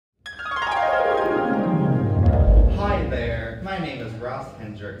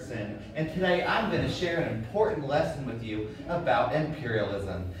Hendrickson, and today I'm going to share an important lesson with you about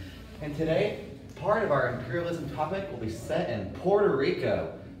imperialism. And today, part of our imperialism topic will be set in Puerto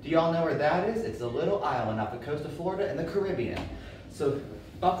Rico. Do y'all know where that is? It's a little island off the coast of Florida in the Caribbean. So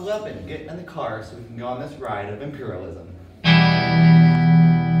buckle up and get in the car so we can go on this ride of imperialism.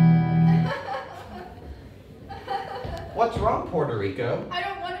 What's wrong, Puerto Rico? I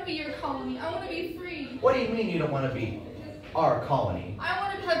don't want to be your colony. I want to be free. What do you mean you don't want to be our colony? I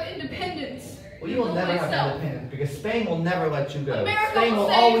want to have independence. Well, you will never have independence because Spain will never let you go. America Spain will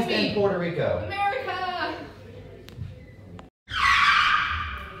save always me. be in Puerto Rico. America!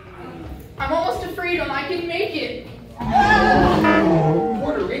 I'm almost to freedom. I can make it.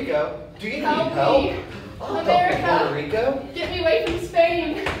 Puerto Rico? Do you need Help help? me. I'll America. help you, Puerto Rico. Get me away from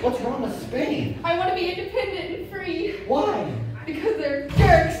Spain. What's wrong with Spain? I want to be independent and free. Why? Because they're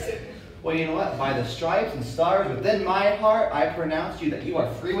jerks. Well, you know what? By the stripes and stars within my heart, I pronounce you that you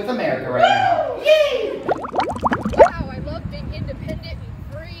are free with America right now. Yay! Wow, I love being independent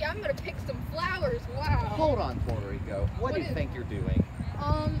and free. I'm gonna pick some flowers. Wow. Hold on, Puerto Rico. What do you think you're doing?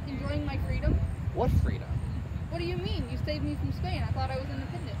 Enjoying my freedom. What freedom? What do you mean? You saved me from Spain. I thought I was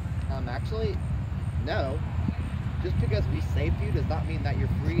independent. Actually, no. Just because we saved you does not mean that you're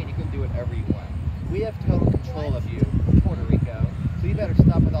free and you can do whatever you want. We have total control of you, Puerto Rico. So you better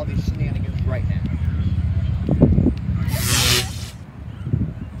stop with all these shenanigans right now.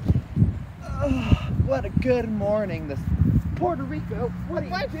 What a good morning, this Puerto Rico. What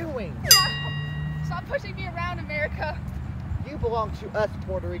are you doing? Stop pushing me around, America. You belong to us,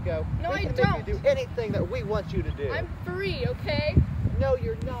 Puerto Rico. No, I We can don't. make you do anything that we want you to do. I'm free, okay? No,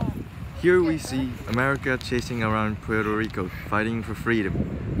 you're not. Here we see America chasing around Puerto Rico, fighting for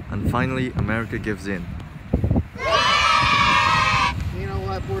freedom. And finally, America gives in. You know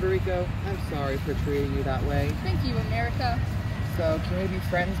what, Puerto Rico? I'm sorry for treating you that way. Thank you, America. So, can we be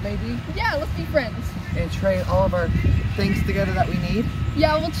friends, maybe? Yeah, let's be friends. And trade all of our things together that we need?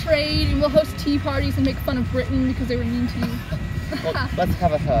 Yeah, we'll trade and we'll host tea parties and make fun of Britain because they were mean to you. Well, let's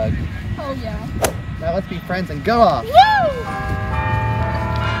have a hug. Oh, yeah. Now let's be friends and go off. Woo!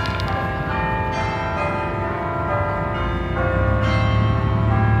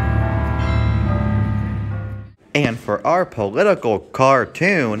 And for our political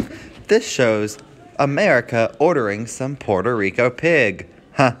cartoon, this shows America ordering some Puerto Rico pig.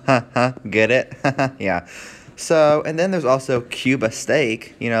 Ha ha ha, get it? Yeah. So, and then there's also Cuba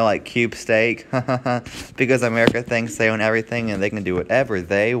steak, you know, like cube steak, because America thinks they own everything and they can do whatever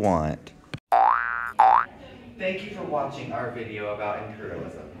they want. Thank you for watching our video about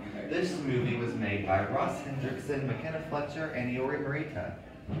imperialism. This movie was made by Ross Hendrickson, McKenna Fletcher, and Iori Marita.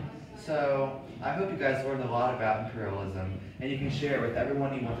 So, I hope you guys learned a lot about imperialism, and you can share it with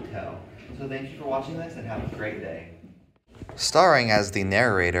everyone you want to tell. So thank you for watching this, and have a great day. Starring as the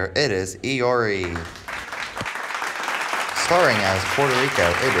narrator, it is Iori. Starring as Puerto Rico,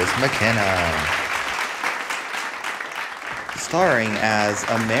 it is McKenna. Starring as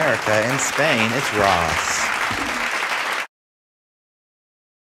America in Spain, it's Ross.